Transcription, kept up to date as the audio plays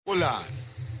Hold on.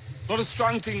 Not a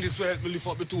strong thing this way, lift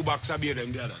up the 2 box of beer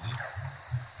them the other day.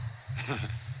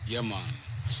 Yeah, man.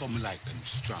 Some like them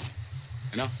strong.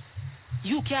 You know?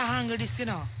 You can't handle this, you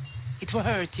know. It will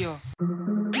hurt you.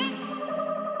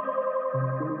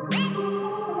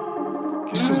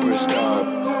 Superstar.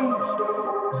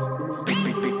 Big. I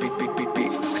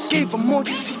gave her more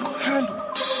than she could handle.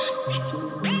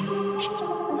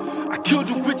 I killed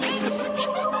her with the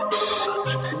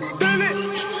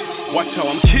Watch how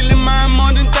I'm killing mine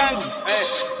more than dangles.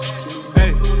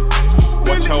 Hey.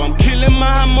 Watch how I'm killing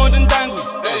mine more than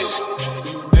dangles.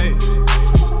 Hey.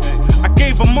 I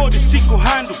gave her more than she could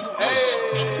handle.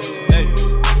 Hey.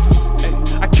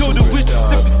 I killed her with the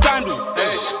sippy sandals.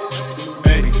 Hey.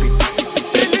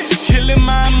 Killing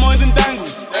mine more than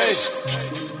dangles. Hey.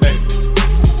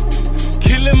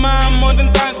 Killing mine more than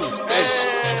dangles. Hey.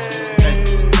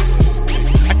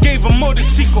 I gave her more than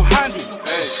she could handle.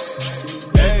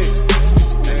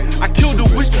 I killed her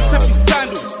with the sippy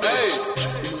sandals.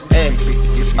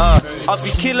 I'll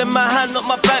be killing my hand, not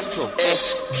my bankroll.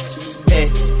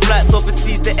 Flights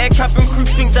overseas, the air cabin crew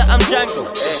think that I'm Django.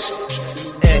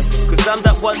 Cause I'm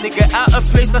that one nigga out of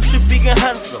place, I should be in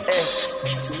Hanslow.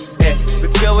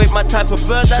 But yo ain't my type of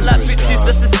bird, I like bitches,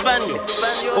 that's a spaniel.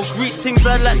 Or greetings,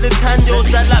 I like Latanios,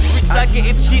 I like bricks, I get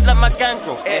it cheap like my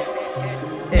gangrel.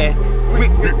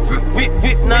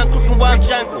 Whip, 9 o'clock and while I'm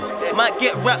Django. Might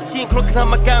get wrapped, he ain't clocking on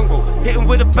my gangrel. Hitting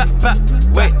with a back,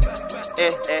 wait,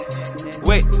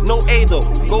 no A though.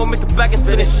 Go and make a bag and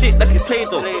spin a shit like it's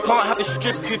Play-Doh. Can't have a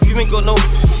strip if you ain't got no.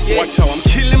 Watch how I'm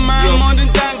killing mine more than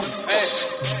dangles.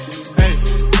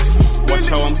 Watch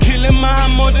how I'm killing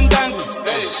mine more than dangles.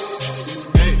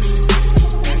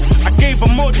 I gave her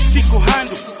more than she could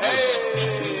handle.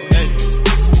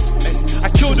 I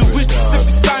killed her with the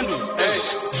sippy sandals.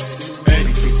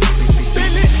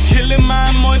 Killing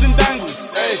mine more than dangles.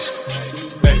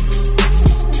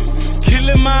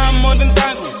 Killing mine more than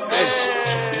dangles.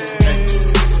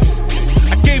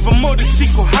 I gave her more than she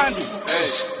could handle.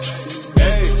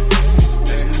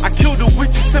 I killed her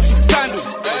with the sippy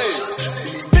sandals.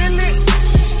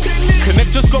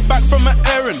 Connect just got back from an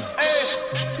errand.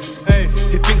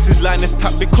 He thinks his line is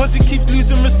tapped because he keeps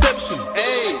losing reception.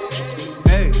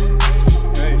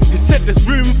 He said there's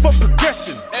room for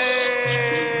progression.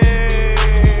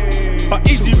 But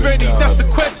is he ready? That's the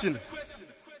question.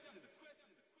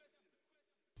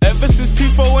 Ever since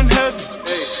Tifo and Heavy,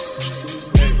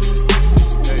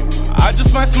 I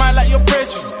just might smile at your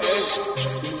brethren.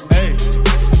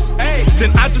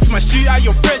 Then I just might shoot at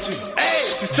your brethren.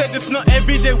 She said it's not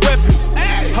everyday weapons.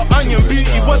 Her onion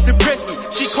beauty was depressing.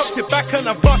 She cocked it back and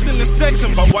I bust in a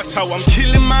second. But watch how I'm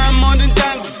killing mine more than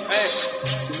dangles.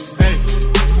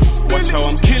 Watch how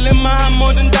I'm killing mine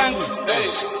more than dangles.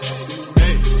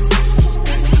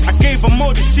 I gave her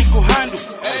more than she could handle.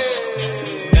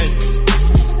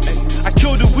 I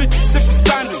killed her with the sippy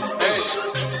sandals.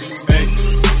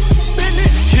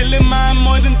 Killing mine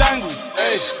more than dangles.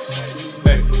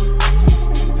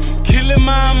 Killing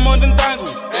mine more than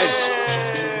dangles.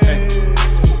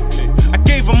 I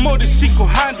gave her more than she could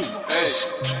handle.